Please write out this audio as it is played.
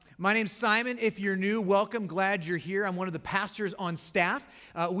My name's Simon. If you're new, welcome. Glad you're here. I'm one of the pastors on staff.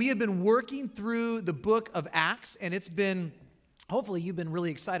 We have been working through the book of Acts, and it's been, hopefully you've been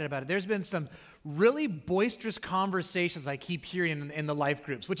really excited about it. There's been some really boisterous conversations I keep hearing in the life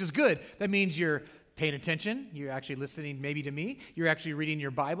groups, which is good. That means you're paying attention, you're actually listening maybe to me, you're actually reading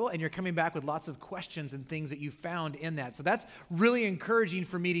your Bible, and you're coming back with lots of questions and things that you found in that. So that's really encouraging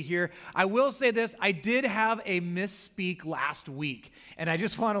for me to hear. I will say this, I did have a misspeak last week, and I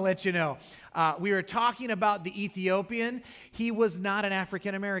just want to let you know. We were talking about the Ethiopian. He was not an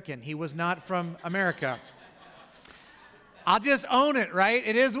African American. He was not from America. I'll just own it, right?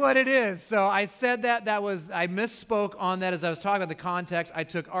 It is what it is. So I said I misspoke on that as I was talking about the context. I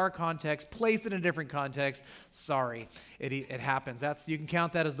took our context, placed it in a different context. Sorry, it happens. You can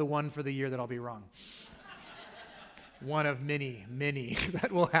count that as the one for the year that I'll be wrong. One of many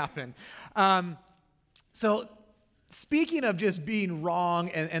that will happen. So speaking of just being wrong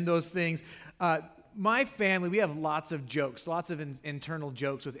and those things, my family, we have lots of jokes, lots of internal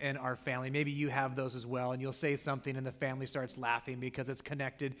jokes within our family. Maybe you have those as well, and you'll say something and the family starts laughing because it's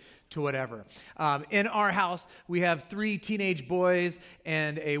connected to whatever. In our house, we have 3 teenage boys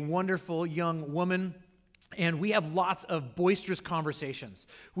and a wonderful young woman. And we have lots of boisterous conversations.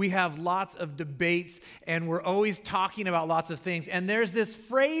 We have lots of debates, and we're always talking about lots of things. And there's this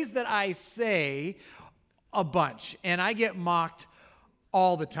phrase that I say a bunch, and I get mocked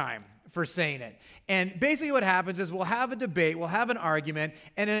all the time for saying it. And basically what happens is we'll have a debate, we'll have an argument,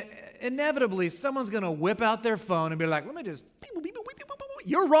 and inevitably someone's going to whip out their phone and be like, let me just,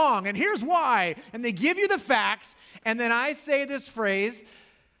 you're wrong, and here's why. And they give you the facts, and then I say this phrase,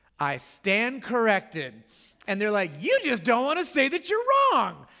 I stand corrected. And they're like, you just don't want to say that you're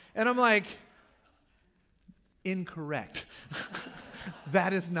wrong. And I'm like, incorrect.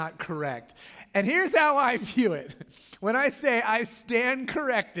 That is not correct. And here's how I view it. When I say I stand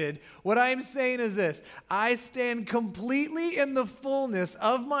corrected, what I'm saying is this. I stand completely in the fullness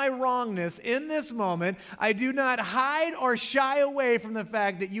of my wrongness in this moment. I do not hide or shy away from the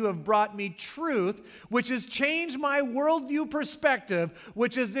fact that you have brought me truth, which has changed my worldview perspective,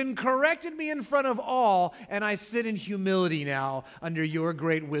 which has then corrected me in front of all, and I sit in humility now under your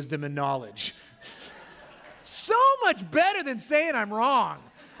great wisdom and knowledge. So much better than saying I'm wrong.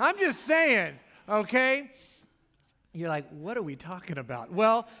 I'm just saying, okay? You're like, what are we talking about?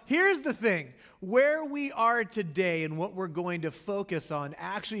 Well, here's the thing. Where we are today and what we're going to focus on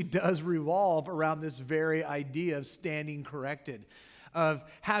actually does revolve around this very idea of standing corrected, of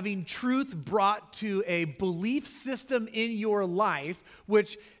having truth brought to a belief system in your life,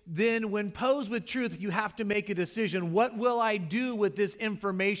 which then when posed with truth, you have to make a decision. What will I do with this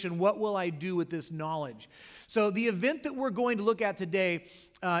information? What will I do with this knowledge? So the event that we're going to look at today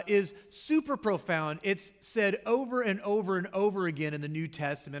is super profound. It's said over and over and over again in the New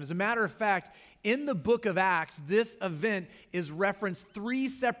Testament. As a matter of fact, in the book of Acts, this event is referenced 3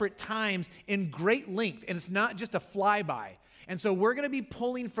 separate times in great length, and it's not just a flyby. And so we're going to be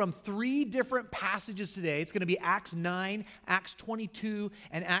pulling from 3 different passages today. It's going to be Acts 9, Acts 22,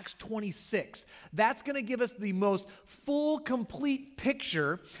 and Acts 26. That's going to give us the most full, complete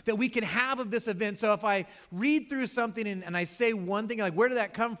picture that we can have of this event. So if I read through something and I say one thing, like, where did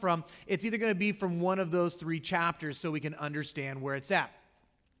that come from? It's either going to be from one of those 3 chapters so we can understand where it's at.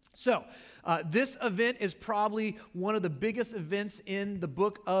 So, this event is probably one of the biggest events in the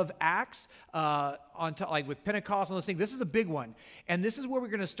book of Acts, like with Pentecost and those things. This is a big one. And this is where we're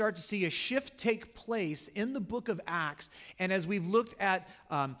going to start to see a shift take place in the book of Acts. And as we've looked at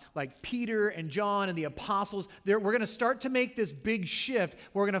like Peter and John and the apostles, we're going to start to make this big shift.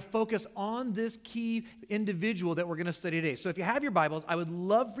 We're going to focus on this key individual that we're going to study today. So if you have your Bibles, I would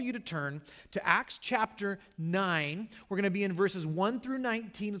love for you to turn to Acts chapter 9. We're going to be in verses 1 through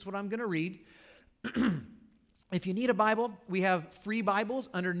 19. That's what I'm going to read. If you need a Bible, we have free Bibles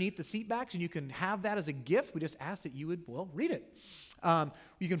underneath the seat backs, and you can have that as a gift. We just ask that you would, read it.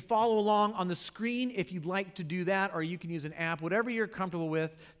 You can follow along on the screen if you'd like to do that, or you can use an app, whatever you're comfortable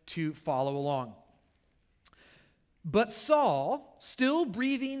with to follow along. But Saul, still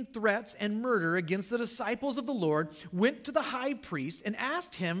breathing threats and murder against the disciples of the Lord, went to the high priest and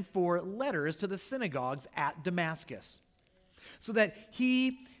asked him for letters to the synagogues at Damascus, so that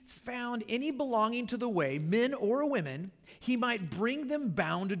he found any belonging to the way, men or women, he might bring them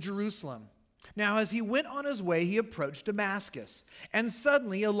bound to Jerusalem. Now, as he went on his way, he approached Damascus, and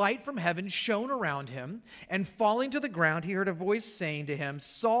suddenly a light from heaven shone around him, and falling to the ground, he heard a voice saying to him,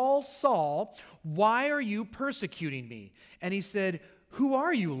 Saul, Saul, why are you persecuting me? And he said, who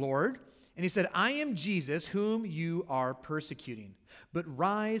are you, Lord? And he said, I am Jesus, whom you are persecuting. But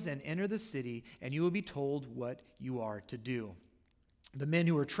rise and enter the city, and you will be told what you are to do. The men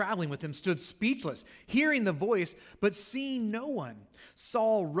who were traveling with him stood speechless, hearing the voice, but seeing no one.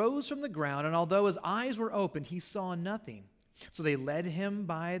 Saul rose from the ground, and although his eyes were opened, he saw nothing. So they led him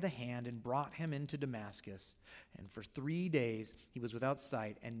by the hand and brought him into Damascus. And for 3 days he was without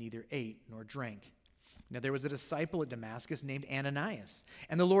sight and neither ate nor drank. Now there was a disciple at Damascus named Ananias.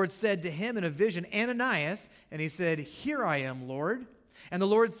 And the Lord said to him in a vision, Ananias, and he said, Here I am, Lord. And the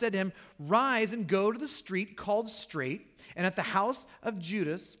Lord said to him, Rise and go to the street called Straight, and at the house of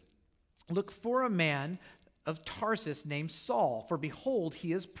Judas look for a man of Tarsus named Saul, for behold,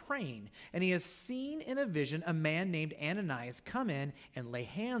 he is praying. And he has seen in a vision a man named Ananias come in and lay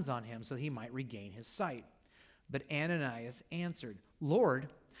hands on him so that he might regain his sight. But Ananias answered, Lord,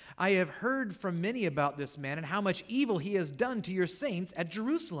 I have heard from many about this man and how much evil he has done to your saints at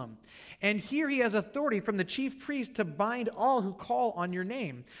Jerusalem. And here he has authority from the chief priest to bind all who call on your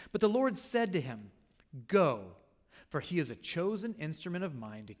name. But the Lord said to him, Go, for he is a chosen instrument of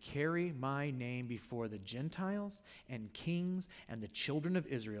mine to carry my name before the Gentiles and kings and the children of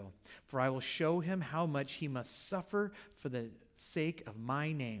Israel. For I will show him how much he must suffer for the sake of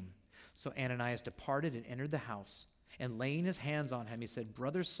my name. So Ananias departed and entered the house. And laying his hands on him, he said,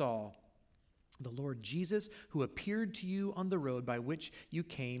 Brother Saul, the Lord Jesus, who appeared to you on the road by which you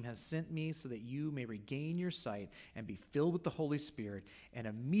came, has sent me so that you may regain your sight and be filled with the Holy Spirit. And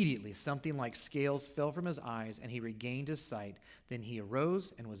immediately something like scales fell from his eyes, and he regained his sight. Then he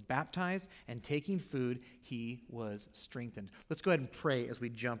arose and was baptized, and taking food, he was strengthened. Let's go ahead and pray as we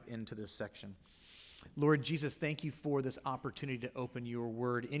jump into this section. Lord Jesus, thank you for this opportunity to open your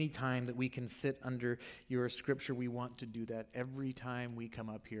word. Anytime that we can sit under your scripture, we want to do that. Every time we come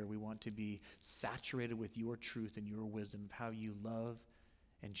up here, we want to be saturated with your truth and your wisdom of how you love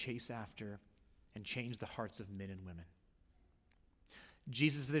and chase after and change the hearts of men and women.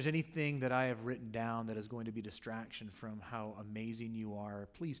 Jesus, if there's anything that I have written down that is going to be distraction from how amazing you are,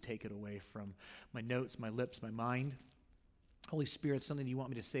 please take it away from my notes, my lips, my mind. Holy Spirit, something you want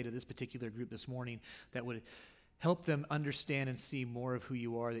me to say to this particular group this morning that would help them understand and see more of who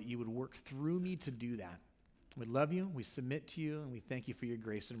you are, that you would work through me to do that. We love you, we submit to you, and we thank you for your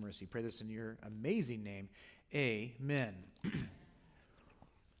grace and mercy. Pray this in your amazing name. Amen.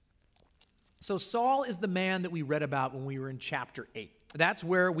 So Saul is the man that we read about when we were in chapter 8. That's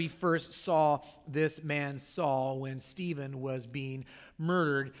where we first saw this man Saul when Stephen was being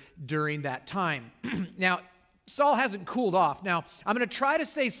murdered during that time. Now, Saul hasn't cooled off. Now, I'm going to try to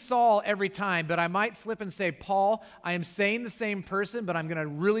say Saul every time, but I might slip and say Paul. I am saying the same person, but I'm going to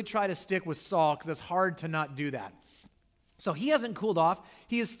really try to stick with Saul because it's hard to not do that. So he hasn't cooled off.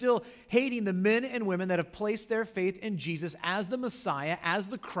 He is still hating the men and women that have placed their faith in Jesus as the Messiah, as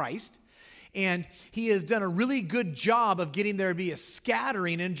the Christ. And he has done a really good job of getting there to be a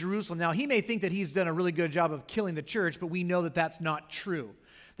scattering in Jerusalem. Now, he may think that he's done a really good job of killing the church, but we know that that's not true.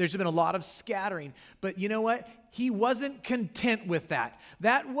 There's been a lot of scattering. But you know what? He wasn't content with that.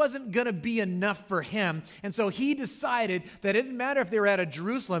 That wasn't going to be enough for him. And so he decided that it didn't matter if they were out of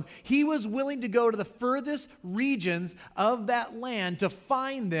Jerusalem. He was willing to go to the furthest regions of that land to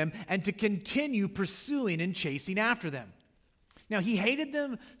find them and to continue pursuing and chasing after them. Now, he hated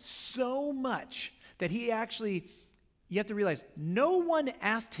them so much that he actually, you have to realize, no one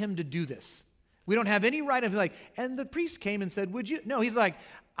asked him to do this. We don't have any right of like, and the priest came and said, would you? No, he's like,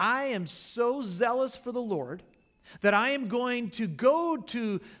 I am so zealous for the Lord that I am going to go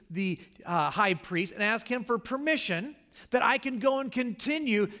to the high priest and ask him for permission that I can go and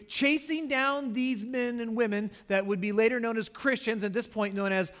continue chasing down these men and women that would be later known as Christians, at this point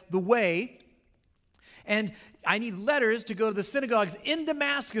known as the Way. And I need letters to go to the synagogues in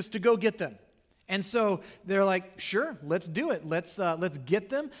Damascus to go get them. And so they're like, sure, let's do it. Let's get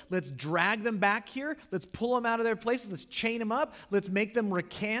them. Let's drag them back here. Let's pull them out of their places. Let's chain them up. Let's make them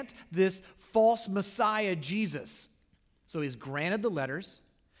recant this false Messiah, Jesus. So he's granted the letters,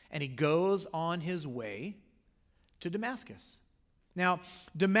 and he goes on his way to Damascus. Now,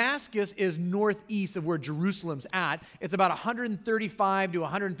 Damascus is northeast of where Jerusalem's at. It's about 135 to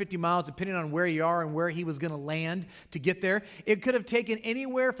 150 miles, depending on where you are and where he was going to land to get there. It could have taken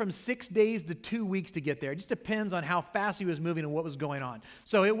anywhere from 6 days to 2 weeks to get there. It just depends on how fast he was moving and what was going on.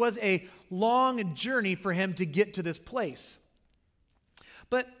 So it was a long journey for him to get to this place.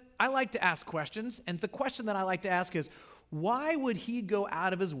 But I like to ask questions, and the question that I like to ask is, why would he go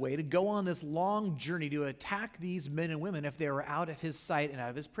out of his way to go on this long journey to attack these men and women if they were out of his sight and out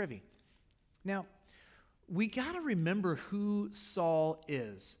of his privy? Now, we got to remember who Saul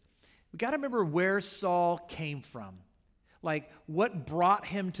is. We got to remember where Saul came from, like what brought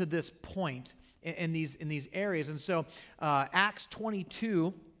him to this point in these areas. And so Acts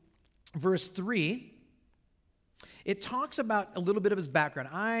 22, verse 3, It talks about a little bit of his background.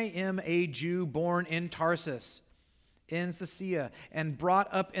 I am a Jew born in Tarsus, in Cilicia, and brought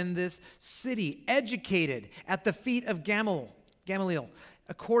up in this city, educated at the feet of Gamaliel,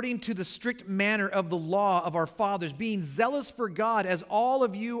 according to the strict manner of the law of our fathers, being zealous for God as all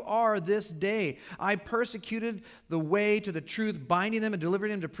of you are this day. I persecuted the way to the truth, binding them and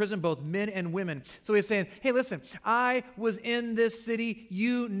delivering them to prison, both men and women. So he's saying, hey, listen, I was in this city.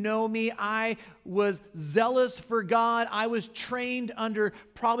 You know me. I was zealous for God. I was trained under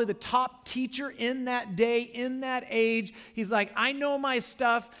probably the top teacher in that day, in that age. He's like, I know my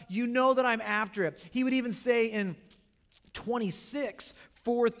stuff. You know that I'm after it. He would even say in 26,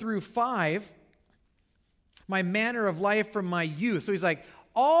 4 through 5, my manner of life from my youth. So he's like,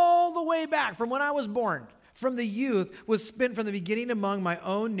 all the way back from when I was born, from the youth, was spent from the beginning among my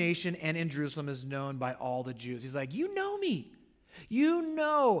own nation and in Jerusalem is known by all the Jews. He's like, you know me. You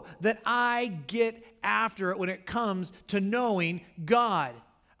know that I get after it when it comes to knowing God.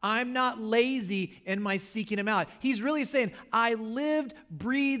 I'm not lazy in my seeking him out. He's really saying, I lived,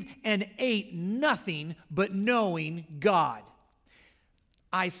 breathed, and ate nothing but knowing God.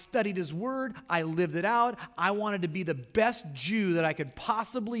 I studied his word. I lived it out. I wanted to be the best Jew that I could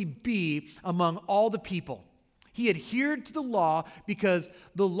possibly be among all the people. He adhered to the law because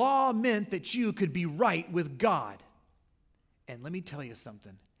the law meant that you could be right with God. And let me tell you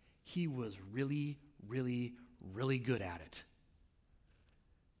something. He was really, really, really good at it.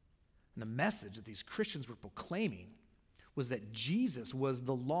 And the message that these Christians were proclaiming was that Jesus was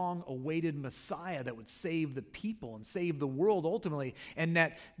the long-awaited Messiah that would save the people and save the world ultimately, and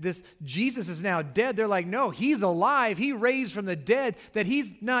that this Jesus is now dead. They're like, no, he's alive. He raised from the dead, that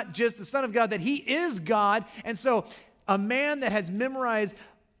he's not just the Son of God, that he is God. And so a man that has memorized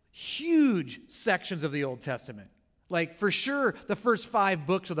huge sections of the Old Testament, like for sure the first 5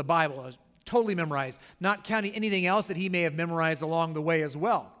 books of the Bible, is totally memorized, not counting anything else that he may have memorized along the way as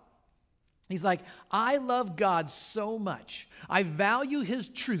well. He's like, I love God so much. I value his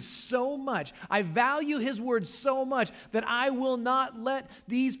truth so much. I value his word so much that I will not let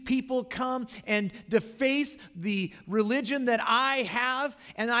these people come and deface the religion that I have,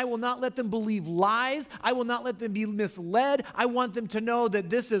 and I will not let them believe lies. I will not let them be misled. I want them to know that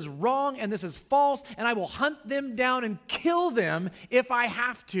this is wrong and this is false, and I will hunt them down and kill them if I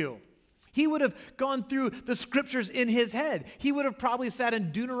have to. He would have gone through the scriptures in his head. He would have probably sat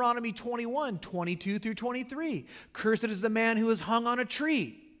in Deuteronomy 21, 22 through 23. Cursed is the man who is hung on a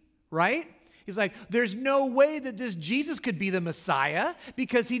tree, right? He's like, there's no way that this Jesus could be the Messiah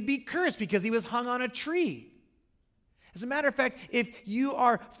because he'd be cursed because he was hung on a tree. As a matter of fact, if you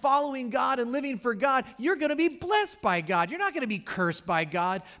are following God and living for God, you're going to be blessed by God. You're not going to be cursed by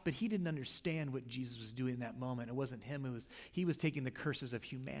God. But he didn't understand what Jesus was doing in that moment. It wasn't him. He was taking the curses of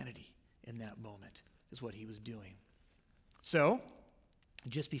humanity. In that moment is what he was doing. So,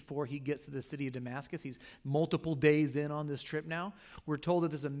 just before he gets to the city of Damascus, he's multiple days in on this trip now, we're told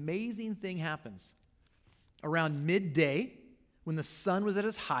that this amazing thing happens. Around midday, when the sun was at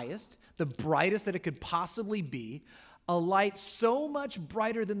its highest, the brightest that it could possibly be, a light so much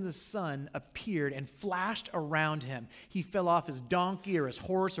brighter than the sun appeared and flashed around him. He fell off his donkey or his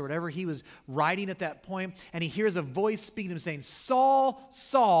horse or whatever he was riding at that point, and he hears a voice speaking to him saying, Saul,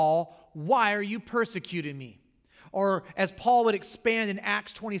 Saul, why are you persecuting me? Or as Paul would expand in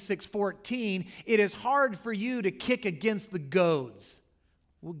Acts 26:14, it is hard for you to kick against the goads.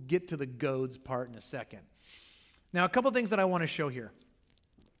 We'll get to the goads part in a second. Now, a couple things that I want to show here.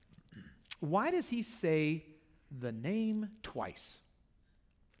 Why does he say the name twice?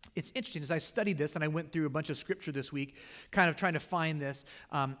 It's interesting. As I studied this, and I went through a bunch of scripture this week, kind of trying to find this,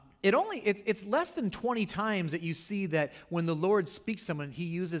 it's less than 20 times that you see that when the Lord speaks to someone, he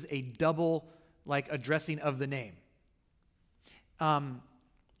uses a double, addressing of the name.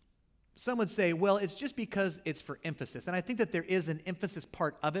 Some would say, well, it's just because it's for emphasis. And I think that there is an emphasis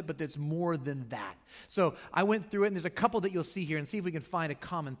part of it, but there's more than that. So I went through it, and there's a couple that you'll see here, and see if we can find a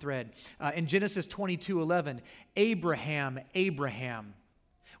common thread. In Genesis 22:11, Abraham, Abraham.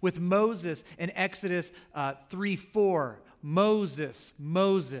 With Moses in Exodus 3:4, Moses,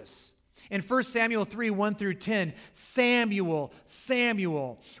 Moses. In 1 Samuel 3:1 through 10, Samuel,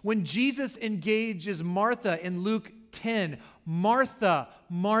 Samuel. When Jesus engages Martha in Luke 10, Martha,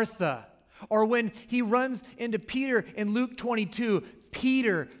 Martha. Or when he runs into Peter in Luke 22,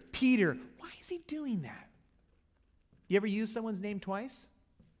 Peter, Peter. Why is he doing that? You ever use someone's name twice?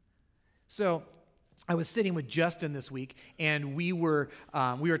 So I was sitting with Justin this week, and we were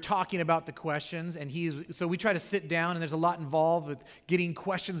talking about the questions, and so we try to sit down, and there's a lot involved with getting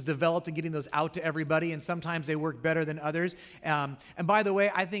questions developed and getting those out to everybody, and sometimes they work better than others. And by the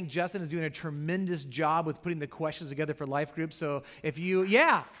way, I think Justin is doing a tremendous job with putting the questions together for life groups. So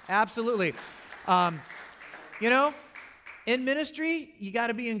yeah, absolutely. In ministry, you got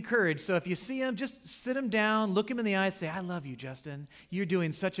to be encouraged. So if you see him, just sit him down, look him in the eye, say, I love you, Justin. You're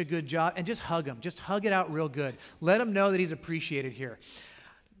doing such a good job. And just hug him. Just hug it out real good. Let him know that he's appreciated here.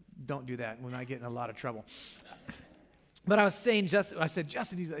 Don't do that. We might get in a lot of trouble. But I was saying,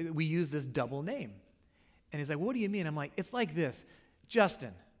 Justin, we use this double name. And he's like, what do you mean? I'm like, it's like this.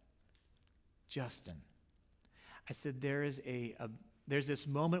 Justin. I said, there's this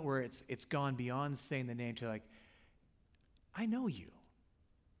moment where it's gone beyond saying the name to like, I know you.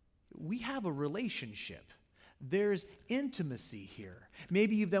 We have a relationship. There's intimacy here.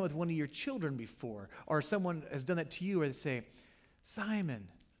 Maybe you've done with one of your children before, or someone has done that to you, or they say, Simon.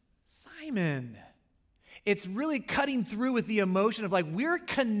 It's really cutting through with the emotion of like, we're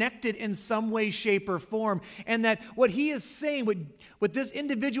connected in some way, shape, or form, and that what he is saying, what this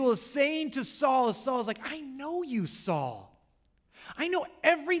individual is saying to Saul is like, I know you, Saul. I know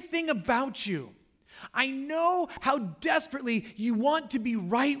everything about you. I know how desperately you want to be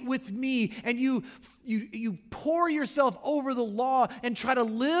right with me, and you pour yourself over the law and try to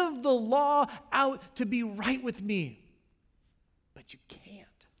live the law out to be right with me. But you can't.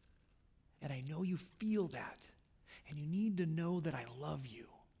 And I know you feel that. And you need to know that I love you.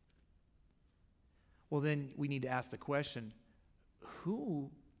 Well, then we need to ask the question,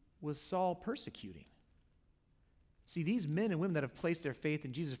 who was Saul persecuting? See, these men and women that have placed their faith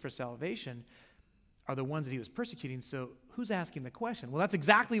in Jesus for salvation are the ones that he was persecuting. So who's asking the question? Well, that's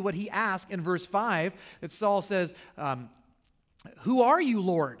exactly what he asked in verse 5, that Saul says, who are you,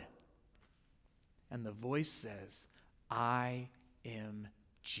 Lord? And the voice says, I am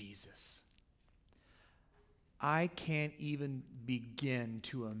Jesus. I can't even begin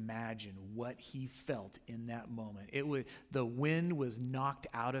to imagine what he felt in that moment. The wind was knocked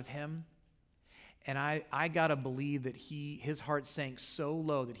out of him. And I got to believe that his heart sank so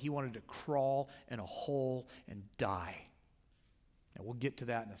low that he wanted to crawl in a hole and die. And we'll get to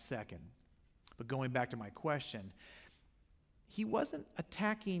that in a second. But going back to my question, he wasn't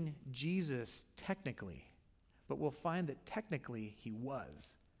attacking Jesus technically, but we'll find that technically he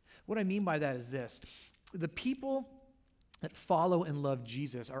was. What I mean by that is this. The people that follow and love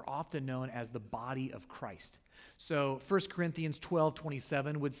Jesus are often known as the body of Christ. So 1 Corinthians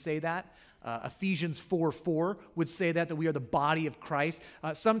 12:27 would say that. Ephesians 4:4 would say that we are the body of Christ.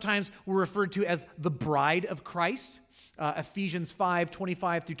 Sometimes we're referred to as the bride of Christ. Ephesians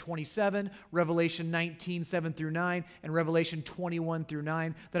 5:25 through 27, Revelation 19:7 through 9, and Revelation 21 through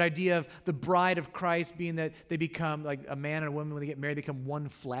 9. That idea of the bride of Christ being that they become, like a man and a woman when they get married, become one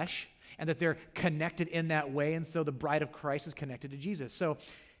flesh, and that they're connected in that way. And so the bride of Christ is connected to Jesus. So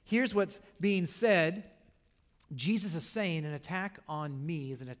here's what's being said. Jesus is saying an attack on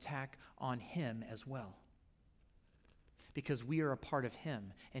me is an attack on him as well. Because we are a part of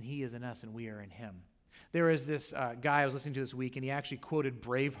him, and he is in us, and we are in him. There is this guy I was listening to this week, and he actually quoted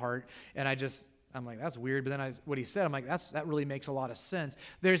Braveheart, and I'm like, that's weird. But then what he said, I'm like, that really makes a lot of sense.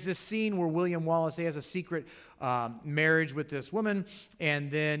 There's this scene where William Wallace has a secret marriage with this woman, and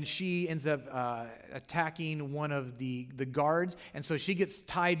then she ends up attacking one of the guards, and so she gets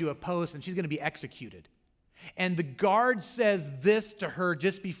tied to a post, and she's going to be executed. And the guard says this to her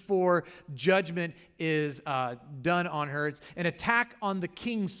just before judgment is done on her. It's an attack on the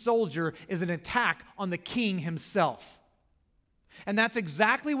king's soldier is an attack on the king himself. And that's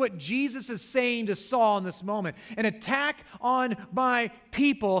exactly what Jesus is saying to Saul in this moment. An attack on my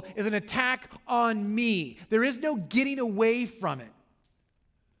people is an attack on me. There is no getting away from it.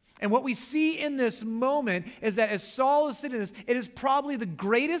 And what we see in this moment is that as Saul is sitting in this, it is probably the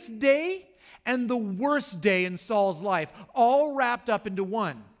greatest day and the worst day in Saul's life, all wrapped up into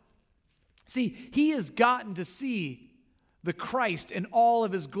one. See, he has gotten to see the Christ in all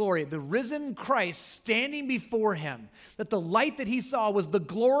of his glory, the risen Christ standing before him, that the light that he saw was the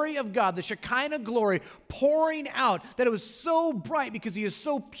glory of God, the Shekinah glory pouring out, that it was so bright because he is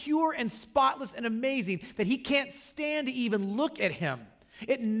so pure and spotless and amazing that he can't stand to even look at him.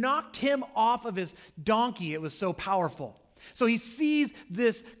 It knocked him off of his donkey. It was so powerful. So he sees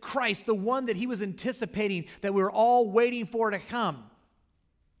this Christ, the one that he was anticipating, that we were all waiting for to come.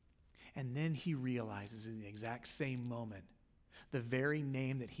 And then he realizes in the exact same moment, the very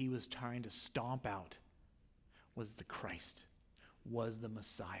name that he was trying to stomp out was the Christ, was the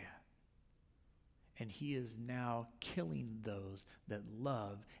Messiah. And he is now killing those that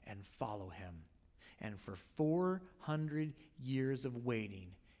love and follow him. And for 400 years of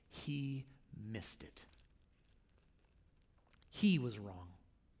waiting, he missed it. He was wrong,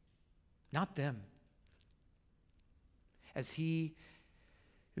 not them. As he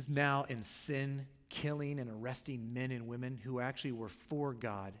is now in sin, killing and arresting men and women who actually were for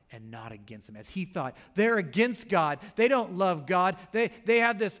God and not against him. As he thought, they're against God. They don't love God. They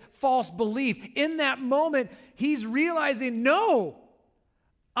have this false belief. In that moment, he's realizing, no,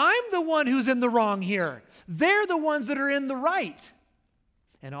 I'm the one who's in the wrong here. They're the ones that are in the right.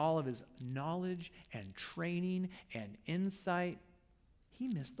 And all of his knowledge and training and insight, he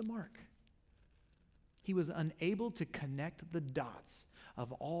missed the mark. He was unable to connect the dots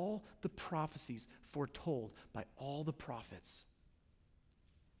of all the prophecies foretold by all the prophets.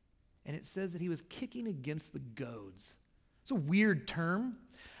 And it says that he was kicking against the goads. It's a weird term.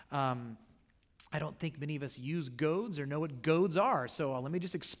 I don't think many of us use goads or know what goads are. So let me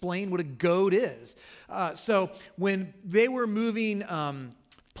just explain what a goad is. So when they were moving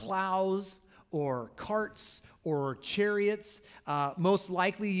plows or carts or chariots, most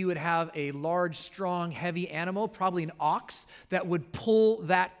likely you would have a large, strong, heavy animal, probably an ox, that would pull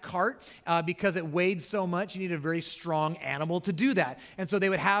that cart because it weighed so much. You needed a very strong animal to do that. And so they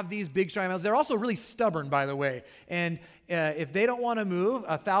would have these big, strong animals. They're also really stubborn, by the way. And if they don't want to move,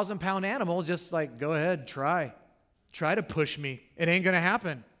 a 1,000-pound animal, just like, go ahead, try to push me. It ain't going to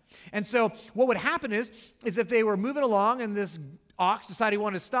happen. And so what would happen is if they were moving along and this ox decided he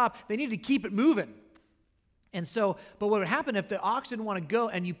wanted to stop, they needed to keep it moving. And so, but what would happen if the ox didn't want to go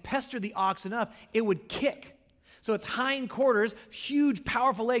and you pestered the ox enough, it would kick. So its hind quarters, huge,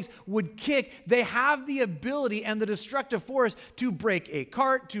 powerful legs, would kick. They have the ability and the destructive force to break a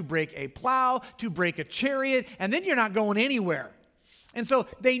cart, to break a plow, to break a chariot, and then you're not going anywhere. And so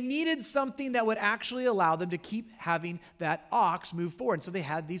they needed something that would actually allow them to keep having that ox move forward. So they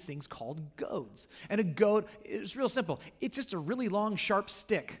had these things called goads. And a goad, it's real simple. It's just a really long, sharp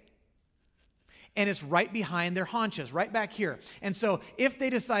stick. And it's right behind their haunches, right back here. And so if they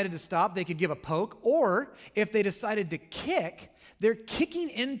decided to stop, they could give a poke. Or if they decided to kick, they're kicking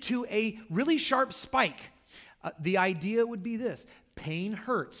into a really sharp spike. The idea would be this: pain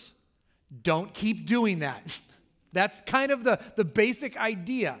hurts. Don't keep doing that. That's kind of the basic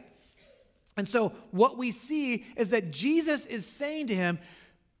idea. And so what we see is that Jesus is saying to him,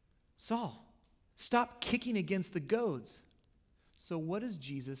 Saul, stop kicking against the goads. So what is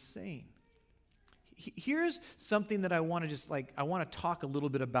Jesus saying? Here's something that I want to talk a little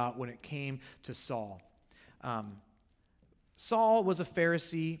bit about when it came to Saul. Saul was a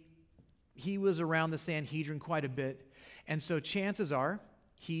Pharisee. He was around the Sanhedrin quite a bit. And so chances are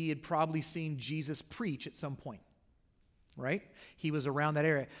he had probably seen Jesus preach at some point, right? He was around that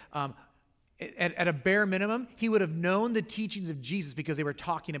area. At a bare minimum, he would have known the teachings of Jesus because they were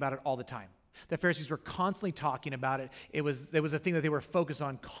talking about it all the time. The Pharisees were constantly talking about it. It was a thing that they were focused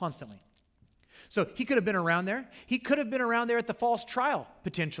on constantly. So he could have been around there. He could have been around there at the false trial,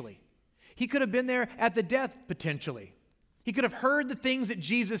 potentially. He could have been there at the death, potentially. He could have heard the things that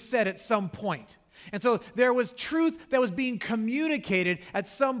Jesus said at some point. And so there was truth that was being communicated at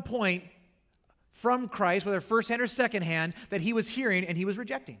some point from Christ, whether firsthand or secondhand, that he was hearing and he was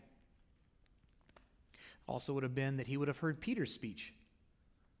rejecting. Also would have been that he would have heard Peter's speech.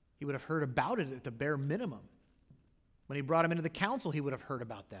 He would have heard about it at the bare minimum. When he brought him into the council, he would have heard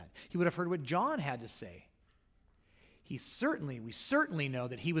about that. He would have heard what John had to say. We certainly know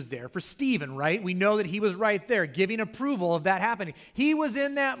that he was there for Stephen, right? We know that he was right there giving approval of that happening. He was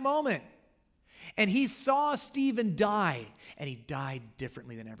in that moment. And he saw Stephen die, and he died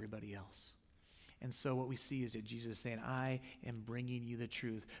differently than everybody else. And so what we see is that Jesus is saying, I am bringing you the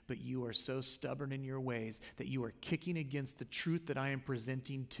truth, but you are so stubborn in your ways that you are kicking against the truth that I am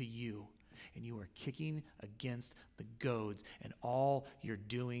presenting to you. And you are kicking against the goads, and all you're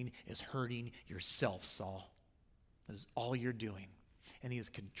doing is hurting yourself, Saul. That is all you're doing. And he is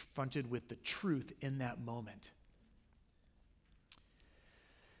confronted with the truth in that moment.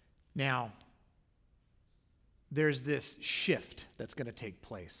 Now, there's this shift that's going to take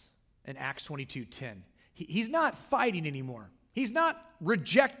place in Acts 22:10. He's not fighting anymore. He's not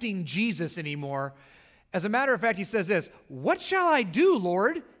rejecting Jesus anymore. As a matter of fact, he says this, what shall I do,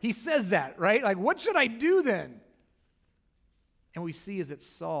 Lord? He says that, right? Like, what should I do then? And what we see is that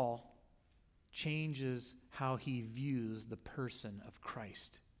Saul changes how he views the person of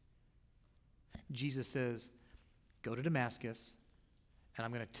Christ. Jesus says, go to Damascus, and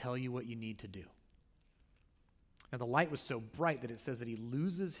I'm going to tell you what you need to do. Now, the light was so bright that it says that he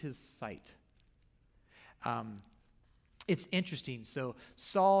loses his sight. it's interesting. So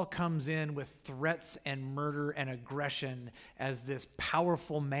Saul comes in with threats and murder and aggression as this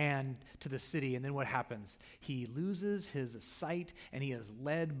powerful man to the city. And then what happens? He loses his sight, and he is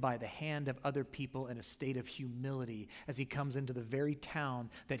led by the hand of other people in a state of humility as he comes into the very town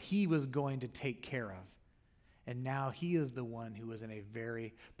that he was going to take care of. And now he is the one who was in a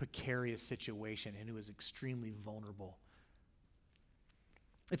very precarious situation and who is extremely vulnerable.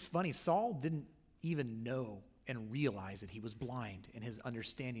 It's funny, Saul didn't even know and realize that he was blind in his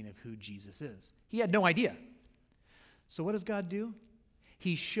understanding of who Jesus is. He had no idea. So what does God do?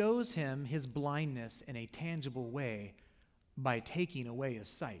 He shows him his blindness in a tangible way by taking away his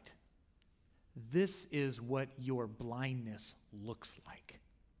sight. This is what your blindness looks like.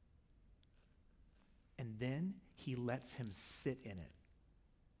 And then he lets him sit in it.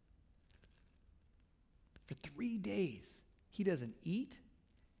 For 3 days, he doesn't eat,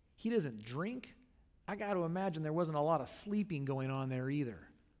 he doesn't drink. I got to imagine there wasn't a lot of sleeping going on there either.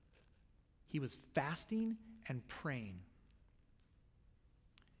 He was fasting and praying.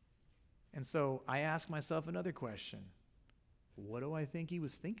 And so I ask myself another question. What do I think he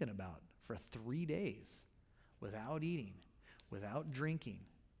was thinking about for 3 days without eating, without drinking,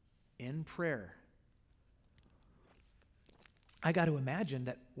 in prayer? I got to imagine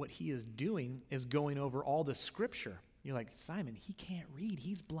that what he is doing is going over all the scripture. You're like, Simon, he can't read.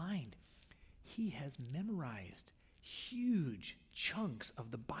 He's blind. He has memorized huge chunks of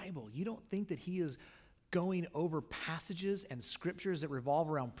the Bible. You don't think that he is going over passages and scriptures that revolve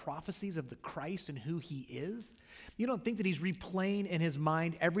around prophecies of the Christ and who he is? You don't think that he's replaying in his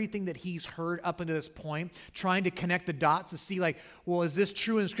mind everything that he's heard up until this point, trying to connect the dots to see like, well, is this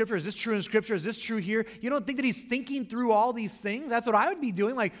true in Scripture? Is this true in Scripture? Is this true here? You don't think that he's thinking through all these things? That's what I would be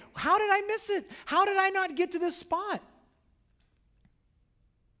doing. Like, how did I miss it? How did I not get to this spot?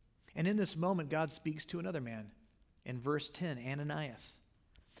 And in this moment, God speaks to another man. In verse 10, Ananias.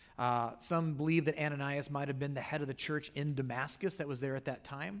 Some believe that Ananias might have been the head of the church in Damascus that was there at that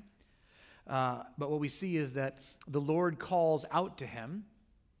time. But what we see is that the Lord calls out to him,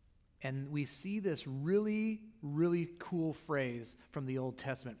 and we see this really, really cool phrase from the Old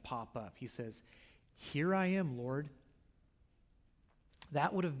Testament pop up. He says, "Here I am, Lord."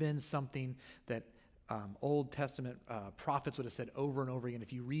 That would have been something that Old Testament prophets would have said over and over again.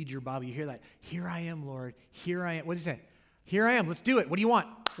 If you read your Bible, you hear that. Here I am, Lord. Here I am. What do you say? Here I am. Let's do it. What do you want?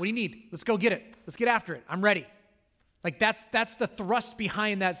 What do you need? Let's go get it. Let's get after it. I'm ready. Like that's the thrust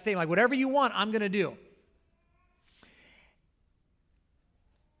behind that statement. Like whatever you want, I'm going to do.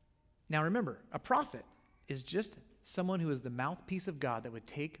 Now remember, a prophet is just someone who is the mouthpiece of God that would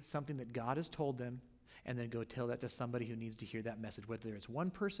take something that God has told them and then go tell that to somebody who needs to hear that message, whether it's one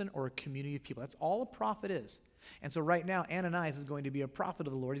person or a community of people. That's all a prophet is. And so right now, Ananias is going to be a prophet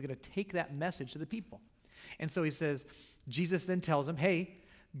of the Lord. He's going to take that message to the people. And so he says, Jesus then tells him, hey,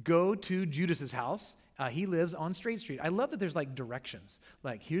 go to Judas's house. He lives on Straight Street. I love that there's like directions.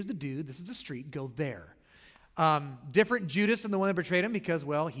 Like, here's the dude. This is the street. Go there. Different Judas than the one that betrayed him because,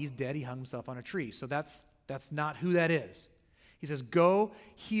 well, he's dead. He hung himself on a tree. So that's not who that is. He says, go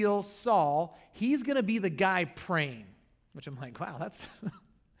heal Saul. He's going to be the guy praying, which I'm like, wow, that's,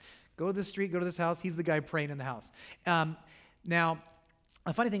 go to this street, go to this house. He's the guy praying in the house. Now,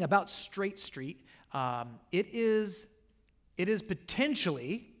 a funny thing about Straight Street, it is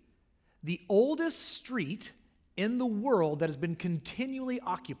potentially the oldest street in the world that has been continually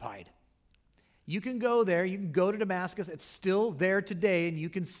occupied. You can go there, you can go to Damascus, it's still there today, and you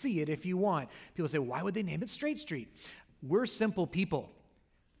can see it if you want. People say, why would they name it Straight Street? We're simple people.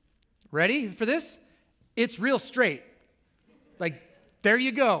 Ready for this? It's real straight. Like, there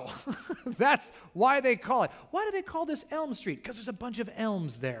you go. That's why they call it. Why do they call this Elm Street? Because there's a bunch of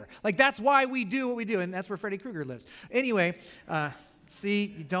elms there. Like, that's why we do what we do, and that's where Freddy Krueger lives. Anyway, see,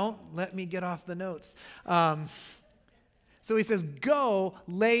 don't let me get off the notes. So he says, go,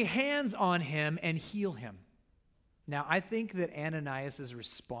 lay hands on him, and heal him. Now, I think that Ananias'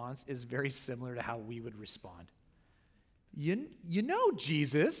 response is very similar to how we would respond. You know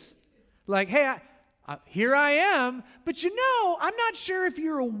Jesus. Like, hey, here I am, but I'm not sure if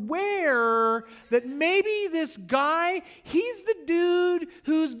you're aware that maybe this guy, he's the dude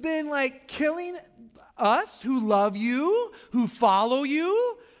who's been like killing us, who love you, who follow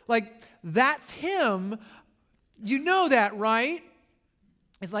you. Like, that's him. You know that, right?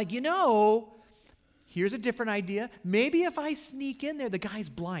 It's like, here's a different idea. Maybe if I sneak in there, the guy's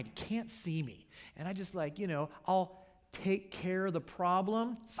blind, he can't see me. And I just like, I'll take care of the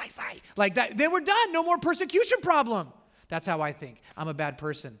problem. Sigh. Like that, then we're done. No more persecution problem. That's how I think. I'm a bad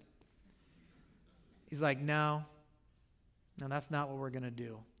person. He's like, no, that's not what we're going to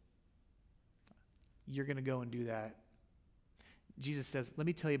do. You're going to go and do that. Jesus says, let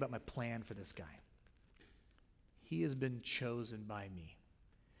me tell you about my plan for this guy. He has been chosen by me,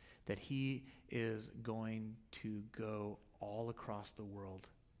 that he is going to go all across the world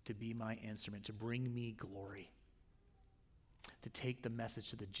to be my instrument, to bring me glory, to take the message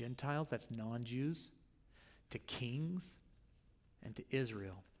to the Gentiles, that's non-Jews, to kings, and to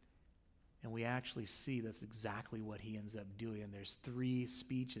Israel. And we actually see that's exactly what he ends up doing. And there's 3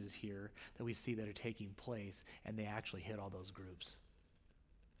 speeches here that we see that are taking place, and they actually hit all those groups.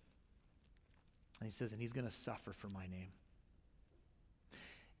 And he says, and he's going to suffer for my name.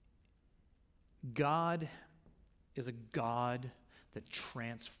 God is a God that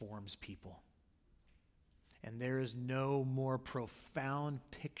transforms people. And there is no more profound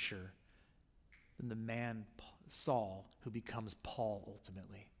picture than the man Saul who becomes Paul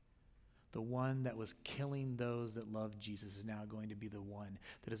ultimately. The one that was killing those that loved Jesus is now going to be the one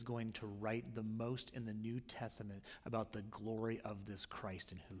that is going to write the most in the New Testament about the glory of this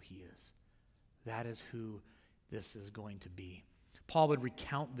Christ and who he is. That is who this is going to be. Paul would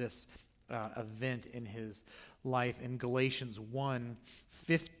recount this event in his life in Galatians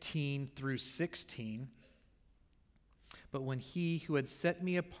 1:15 through 16. But when he who had set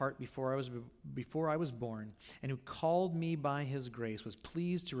me apart before I was born, and who called me by his grace, was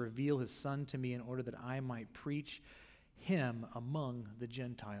pleased to reveal his Son to me in order that I might preach him among the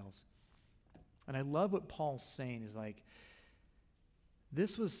Gentiles. And I love what Paul's saying is like,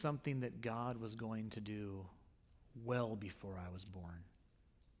 this was something that God was going to do well before I was born.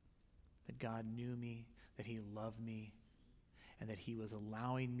 That God knew me, that he loved me, and that he was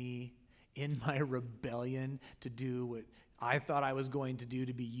allowing me in my rebellion to do what I thought I was going to do,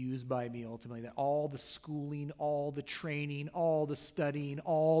 to be used by me ultimately. That all the schooling, all the training, all the studying,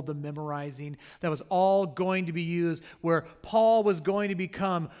 all the memorizing, that was all going to be used where Paul was going to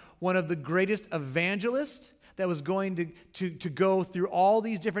become one of the greatest evangelists, that was going to go through all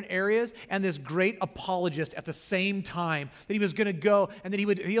these different areas, and this great apologist at the same time, that he was going to go and that he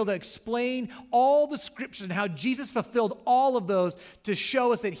would be able to explain all the scriptures and how Jesus fulfilled all of those to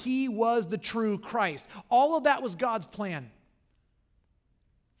show us that he was the true Christ. All of that was God's plan.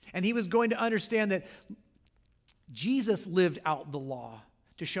 And he was going to understand that Jesus lived out the law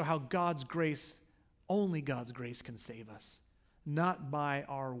to show how God's grace, only God's grace can save us. Not by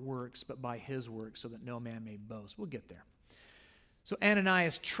our works, but by his works, so that no man may boast. We'll get there. So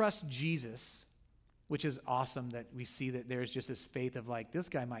Ananias trusts Jesus, which is awesome that we see that there's just this faith of like, this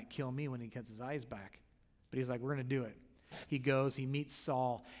guy might kill me when he gets his eyes back. But he's like, we're going to do it. He goes, he meets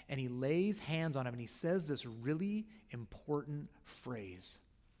Saul, and he lays hands on him, and he says this really important phrase.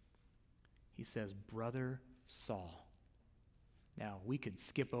 He says, Brother Saul. Now, we could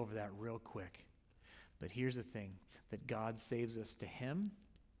skip over that real quick. But here's the thing, that God saves us to him,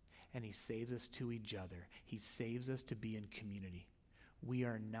 and he saves us to each other. He saves us to be in community. We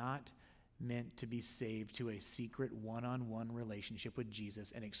are not meant to be saved to a secret one-on-one relationship with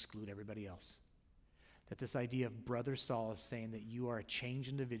Jesus and exclude everybody else. That this idea of Brother Saul is saying that you are a changed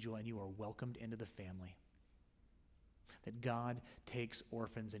individual and you are welcomed into the family. That God takes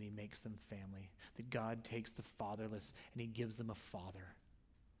orphans and he makes them family. That God takes the fatherless and he gives them a father.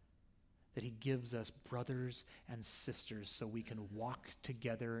 That he gives us brothers and sisters so we can walk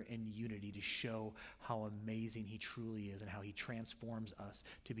together in unity to show how amazing he truly is and how he transforms us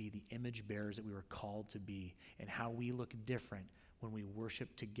to be the image bearers that we were called to be, and how we look different when we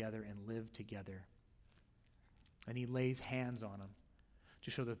worship together and live together. And he lays hands on them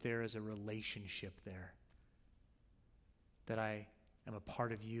to show that there is a relationship there, that I am a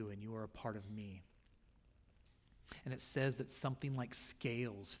part of you and you are a part of me. And it says that something like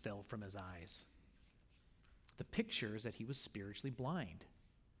scales fell from his eyes. The picture is that he was spiritually blind,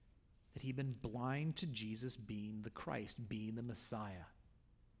 that he'd been blind to Jesus being the Christ, being the Messiah,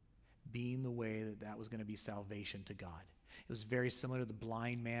 being the way that was going to be salvation to God. It was very similar to the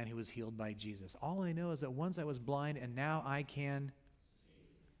blind man who was healed by Jesus. All I know is that once I was blind and now I can.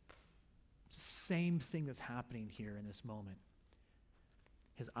 It's the same thing that's happening here in this moment.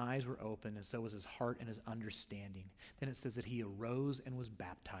 His eyes were open, and so was his heart and his understanding. Then it says that he arose and was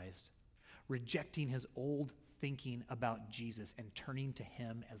baptized, rejecting his old thinking about Jesus and turning to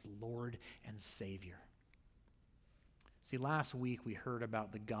him as Lord and Savior. See, last week we heard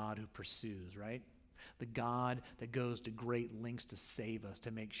about the God who pursues, right? The God that goes to great lengths to save us,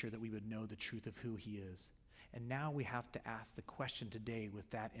 to make sure that we would know the truth of who he is. And now we have to ask the question today with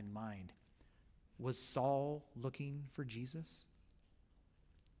that in mind. Was Saul looking for Jesus?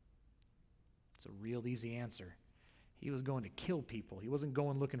 It's a real easy answer. He was going to kill people. He wasn't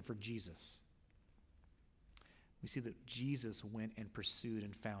going looking for Jesus. We see that Jesus went and pursued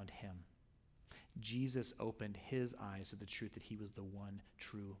and found him. Jesus opened his eyes to the truth that he was the one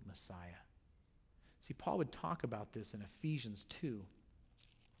true Messiah. See, Paul would talk about this in Ephesians 2.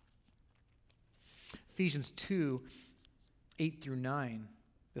 Ephesians 2, 8 through 9,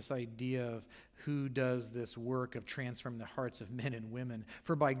 this idea of who does this work of transforming the hearts of men and women.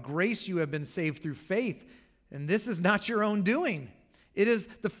 For by grace you have been saved through faith, and this is not your own doing. It is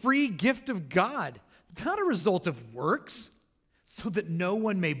the free gift of God, not a result of works, so that no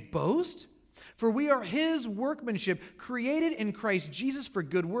one may boast. For we are his workmanship, created in Christ Jesus for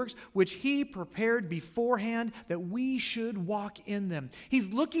good works, which he prepared beforehand that we should walk in them.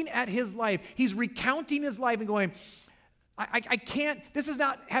 He's looking at his life. He's recounting his life and going, I can't, this does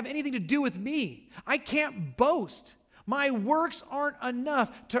not have anything to do with me. I can't boast. My works aren't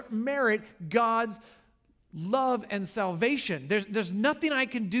enough to merit God's love and salvation. There's nothing I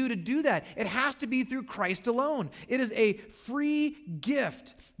can do that. It has to be through Christ alone. It is a free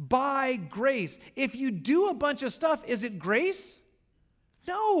gift by grace. If you do a bunch of stuff, is it grace?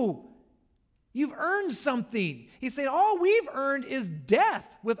 No. You've earned something. He's saying all we've earned is death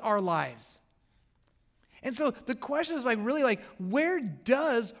with our lives. And so the question is where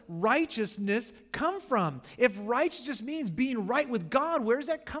does righteousness come from? If righteousness means being right with God, where does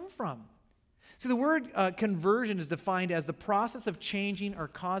that come from? See, the word conversion is defined as the process of changing or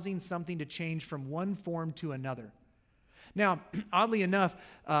causing something to change from one form to another. Now, oddly enough,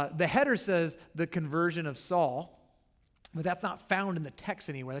 the header says the conversion of Saul, but that's not found in the text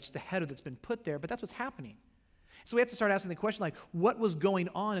anywhere. That's just a header that's been put there, but that's what's happening. So we have to start asking the question, what was going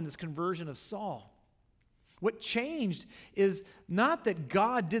on in this conversion of Saul? What changed is not that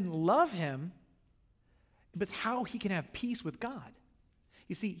God didn't love him, but it's how he can have peace with God.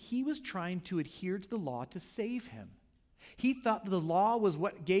 You see, he was trying to adhere to the law to save him. He thought that the law was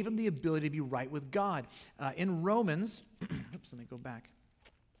what gave him the ability to be right with God. In Romans, let me go back.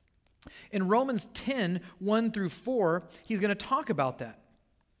 In Romans 10, 1 through 4, he's going to talk about that.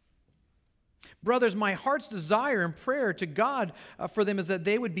 Brothers, my heart's desire and prayer to God for them is that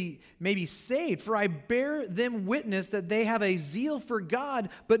they would be maybe saved. For I bear them witness that they have a zeal for God,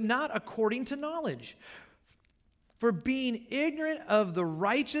 but not according to knowledge. For being ignorant of the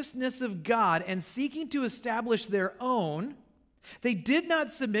righteousness of God and seeking to establish their own, they did not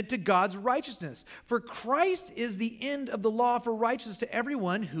submit to God's righteousness. For Christ is the end of the law for righteousness to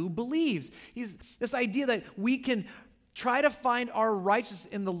everyone who believes. This idea that we can try to find our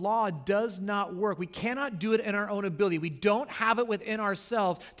righteousness in the law does not work. We cannot do it in our own ability. We don't have it within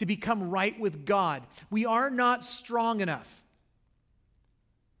ourselves to become right with God. We are not strong enough.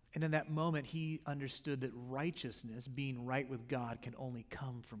 And in that moment, he understood that righteousness, being right with God, can only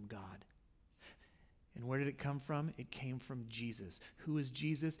come from God. And where did it come from? It came from Jesus. Who is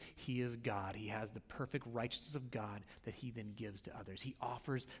Jesus? He is God. He has the perfect righteousness of God that he then gives to others. He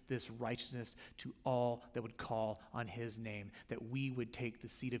offers this righteousness to all that would call on his name, that we would take the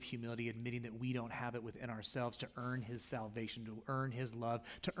seat of humility, admitting that we don't have it within ourselves to earn his salvation, to earn his love,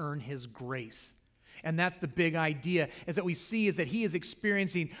 to earn his grace. And that's the big idea, is that we see is that he is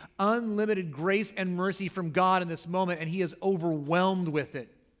experiencing unlimited grace and mercy from God in this moment, and he is overwhelmed with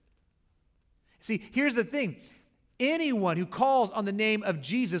it. See, here's the thing. Anyone who calls on the name of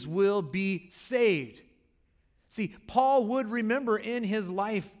Jesus will be saved. See, Paul would remember in his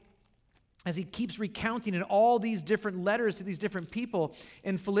life, as he keeps recounting in all these different letters to these different people,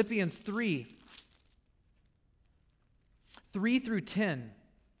 in Philippians 3 through 10.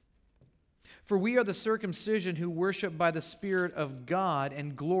 For we are the circumcision who worship by the Spirit of God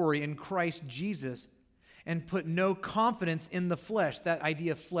and glory in Christ Jesus, and put no confidence in the flesh. That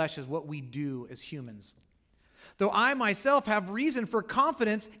idea of flesh is what we do as humans. Though I myself have reason for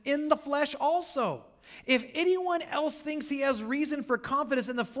confidence in the flesh also. If anyone else thinks he has reason for confidence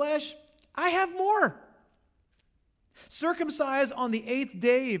in the flesh, I have more. Circumcised on the 8th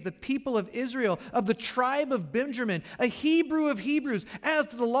day of the people of Israel, of the tribe of Benjamin, a Hebrew of Hebrews, as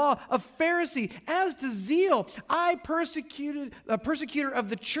to the law, a Pharisee, as to zeal, I a persecutor of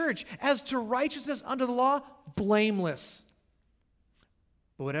the church, as to righteousness under the law, blameless.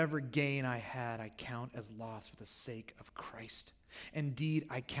 But whatever gain I had, I count as loss for the sake of Christ. Indeed,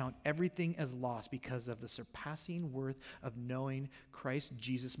 I count everything as loss because of the surpassing worth of knowing Christ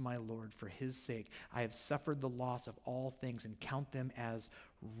Jesus my Lord. For his sake, I have suffered the loss of all things and count them as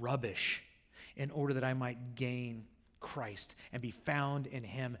rubbish, in order that I might gain Christ and be found in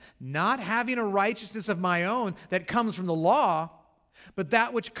him, not having a righteousness of my own that comes from the law, but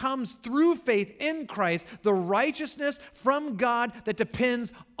that which comes through faith in Christ, the righteousness from God that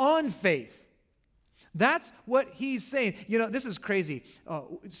depends on faith. That's what he's saying. You know, this is crazy.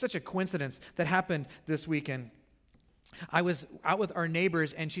 Such a coincidence that happened this weekend. I was out with our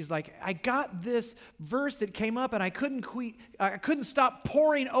neighbors, and she's like, I got this verse that came up, and I couldn't stop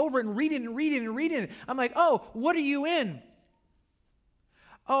poring over it and reading it. I'm like, oh, what are you in?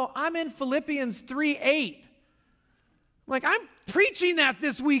 Oh, I'm in Philippians 3:8. I'm like, I'm preaching that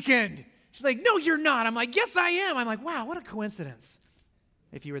this weekend. She's like, no, you're not. I'm like, yes, I am. I'm like, wow, what a coincidence.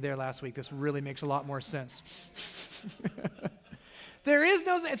 If you were there last week, this really makes a lot more sense. There is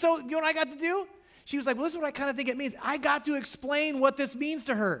no, so you know what I got to do? She was like, well, this is what I kind of think it means. I got to explain what this means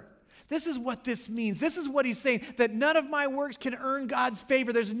to her. This is what this means. This is what he's saying, that none of my works can earn God's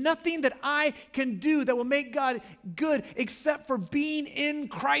favor. There's nothing that I can do that will make God good except for being in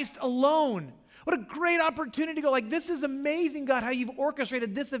Christ alone. What a great opportunity to go like, this is amazing, God, how you've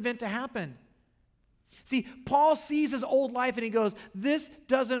orchestrated this event to happen. See, Paul sees his old life and he goes, this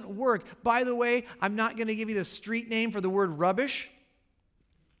doesn't work. By the way, I'm not going to give you the street name for the word rubbish.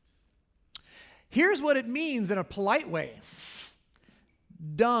 Here's what it means in a polite way.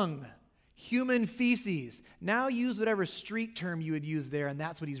 Dung, human feces. Now use whatever street term you would use there, and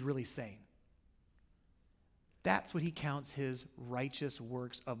that's what he's really saying. That's what he counts his righteous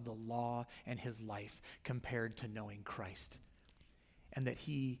works of the law and his life compared to knowing Christ. And that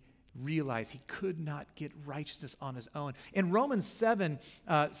he realized he could not get righteousness on his own. In Romans 7,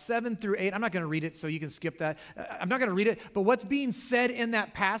 7 through 8, I'm not going to read it, so you can skip that. I'm not going to read it, but what's being said in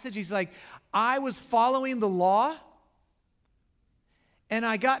that passage, he's like, I was following the law, and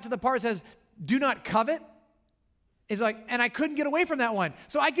I got to the part that says, do not covet. He's like, and I couldn't get away from that one.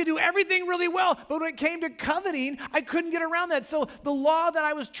 So I could do everything really well, but when it came to coveting, I couldn't get around that. So the law that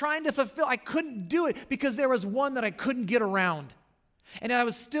I was trying to fulfill, I couldn't do it because there was one that I couldn't get around. And I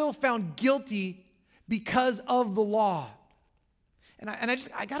was still found guilty because of the law. And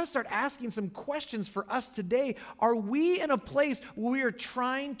I got to start asking some questions for us today. Are we in a place where we are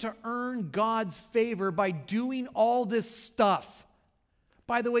trying to earn God's favor by doing all this stuff?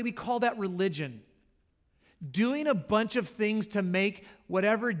 By the way, we call that religion. Doing a bunch of things to make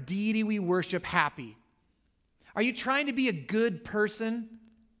whatever deity we worship happy. Are you trying to be a good person?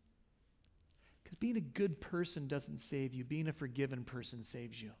 Because being a good person doesn't save you. Being a forgiven person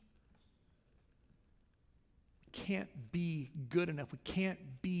saves you. We can't be good enough. We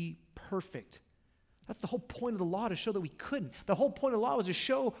can't be perfect. That's the whole point of the law, to show that we couldn't. The whole point of the law was to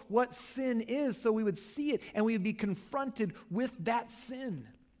show what sin is so we would see it and we would be confronted with that sin.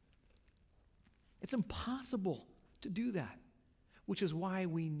 It's impossible to do that, which is why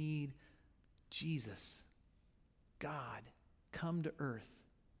we need Jesus, God, come to earth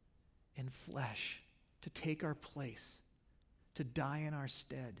in flesh to take our place, to die in our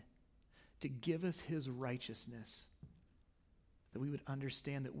stead, to give us his righteousness, that we would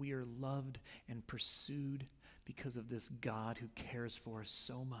understand that we are loved and pursued because of this God who cares for us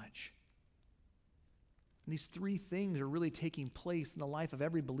so much. And these three things are really taking place in the life of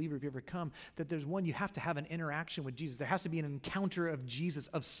every believer if you ever come. That there's one, you have to have an interaction with Jesus. There has to be an encounter of Jesus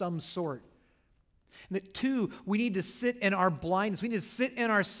of some sort. And that two, we need to sit in our blindness. We need to sit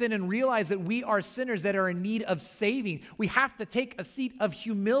in our sin and realize that we are sinners that are in need of saving. We have to take a seat of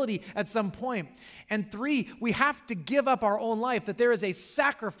humility at some point. And three, we have to give up our own life, that there is a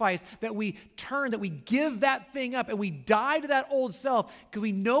sacrifice that we turn, that we give that thing up and we die to that old self because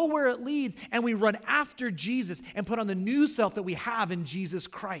we know where it leads and we run after Jesus and put on the new self that we have in Jesus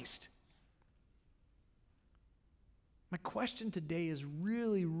Christ. My question today is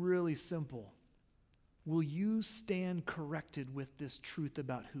really, really simple. Will you stand corrected with this truth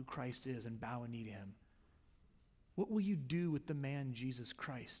about who Christ is and bow a knee to him? What will you do with the man Jesus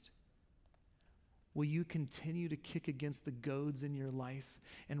Christ? Will you continue to kick against the goads in your life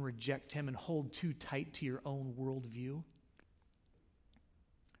and reject him and hold too tight to your own worldview?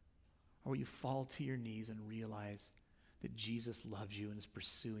 Or will you fall to your knees and realize that Jesus loves you and is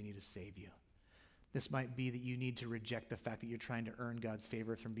pursuing you to save you? This might be that you need to reject the fact that you're trying to earn God's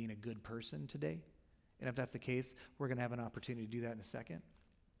favor from being a good person today. And if that's the case, we're going to have an opportunity to do that in a second.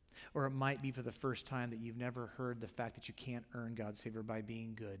 Or it might be for the first time that you've never heard the fact that you can't earn God's favor by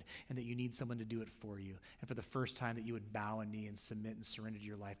being good and that you need someone to do it for you. And for the first time that you would bow a knee and submit and surrender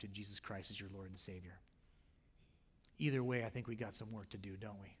your life to Jesus Christ as your Lord and Savior. Either way, I think we got some work to do,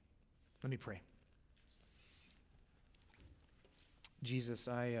 don't we? Let me pray. Jesus,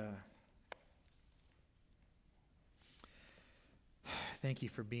 I thank you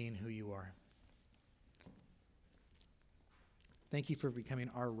for being who you are. Thank you for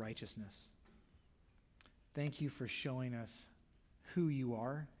becoming our righteousness. Thank you for showing us who you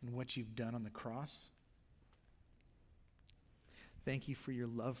are and what you've done on the cross. Thank you for your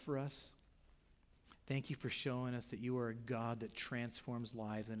love for us. Thank you for showing us that you are a God that transforms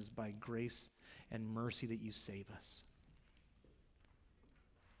lives and it's by grace and mercy that you save us.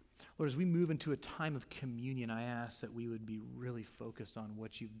 Lord, as we move into a time of communion, I ask that we would be really focused on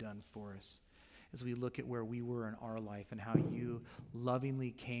what you've done for us as we look at where we were in our life and how you lovingly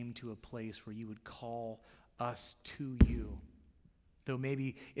came to a place where you would call us to you. Though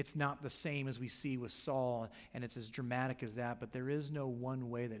maybe it's not the same as we see with Saul and it's as dramatic as that, but there is no one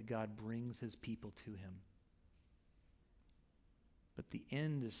way that God brings his people to him. But the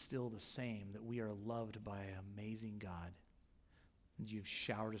end is still the same, that we are loved by an amazing God. And you've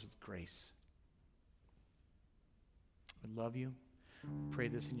showered us with grace. We love you. Pray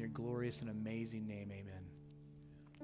this in your glorious and amazing name. Amen.